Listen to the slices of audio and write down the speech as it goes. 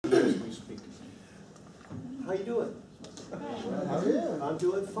How you doing? How are you? I'm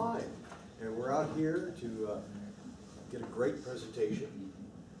doing fine. And we're out here to get a great presentation.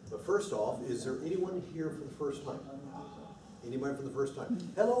 But first off, is there anyone here for the first time? Anybody for the first time?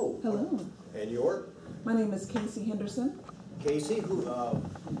 Hello. Hello. And your? My name is Casey Henderson. Casey, what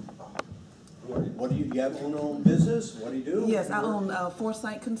do you have own own business? What do you do? Yes, I own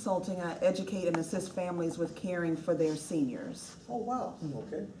Foresight Consulting. I educate and assist families with caring for their seniors. Oh, wow.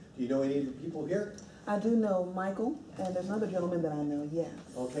 Okay. Do you know any of the people here? I do know Michael, and there's another gentleman that I know, yes.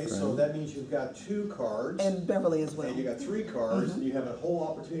 Okay, so that means you've got 2 cards. And Beverly as well. And you got 3 cards, and you have a whole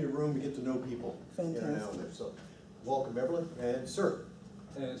opportunity room to get to know people. Fantastic. There. So, welcome, Beverly. And sir.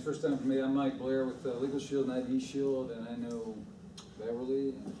 And it's first time for me. I'm Mike Blair with Legal Shield and ID Shield, and I know Beverly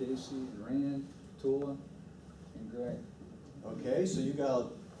and Casey and Rand, Tula, and Greg. Okay, so you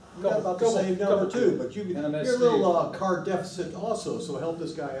got about the same number too, but you're a little card deficit also, so help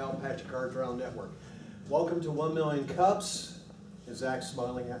this guy out, Patch Cards Around Network. Welcome to 1 Million Cups. Is Zach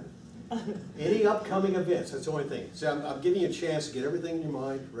smiling at me? Any upcoming events? That's the only thing. See, I'm giving you a chance to get everything in your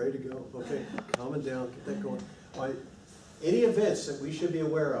mind, ready to go. Okay, calming down, get that going. All right. Any events that we should be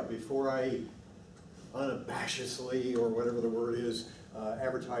aware of before I unabashedly, or whatever the word is,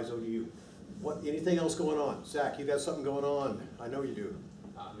 advertise ODU? Anything else going on? Zach, you got something going on? I know you do.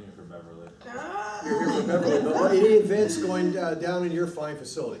 I'm here for Beverly. You're here for Beverly, but any events going down in your fine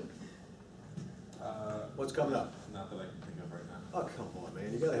facility? What's coming up? Not that I can think of right now. Oh, come on,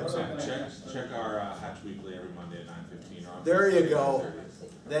 man. You gotta have something. Check our Hatch Weekly every Monday at 9:15. There you go.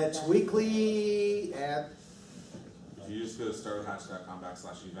 That's weekly at... If you just go to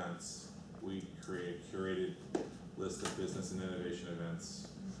startwithhatch.com/events, we create a curated list of business and innovation events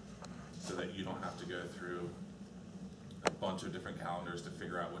so that you don't have to go through a bunch of different calendars to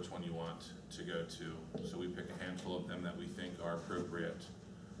figure out which one you want to go to. So we pick a handful of them that we think are appropriate,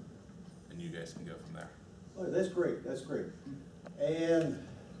 and you guys can go from there. Oh, that's great. That's great. And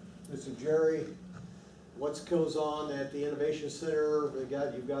Mr. Jerry, what goes on at the Innovation Center?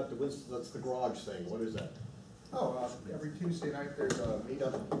 You've got that's the garage thing. What is that? Oh, every Tuesday night there's a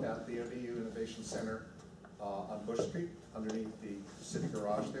meetup at the ODU Innovation Center on Bush Street, underneath the city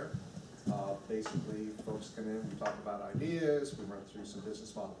garage there. Basically, folks come in, we talk about ideas, we run through some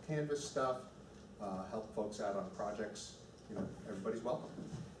business model canvas stuff, help folks out on projects. You know, everybody's welcome.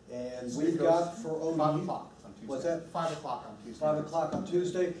 And we've got for ODU. 5 o'clock on Tuesday. What's that? 5 o'clock on Tuesday. 5 o'clock on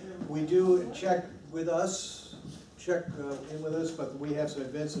Tuesday. We do check with us, in with us, but we have some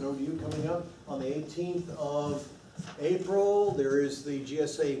events at ODU coming up on the 18th of April. There is the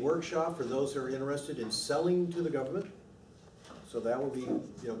GSA workshop for those who are interested in selling to the government. So that will be,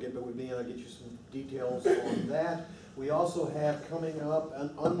 get with me and I'll get you some details on that. We also have coming up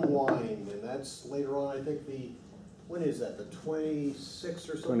an unwind, and that's later on, I think when is that, the 26th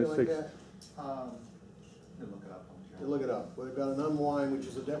or something like that? Look it up. Look it up. We've got an unwind, which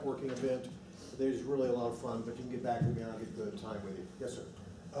is a networking event. There's really a lot of fun, but you can get back with me and I'll get the time with you. Yes, sir.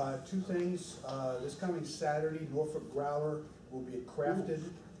 2 things. This coming Saturday, Norfolk Growler will be at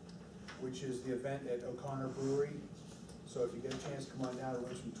Crafted, which is the event at O'Connor Brewery. So if you get a chance, come on down. It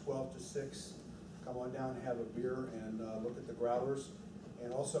runs from 12 to 6. Come on down and have a beer and look at the growlers.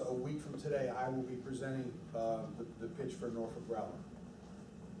 And also a week from today, I will be presenting the pitch for Norfolk Growler.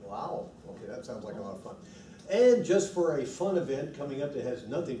 Wow. Okay, that sounds like a lot of fun. And just for a fun event coming up that has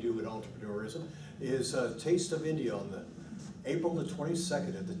nothing to do with entrepreneurism is Taste of India on the April the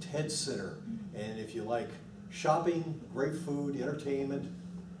 22nd at the TED Center. And if you like shopping, great food, entertainment,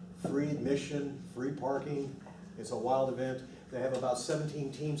 free admission, free parking, it's a wild event. They have about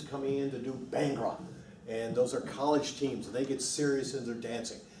 17 teams coming in to do Bhangra. And those are college teams, and they get serious in their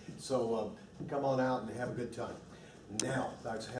dancing. So come on out and have a good time. Now, that's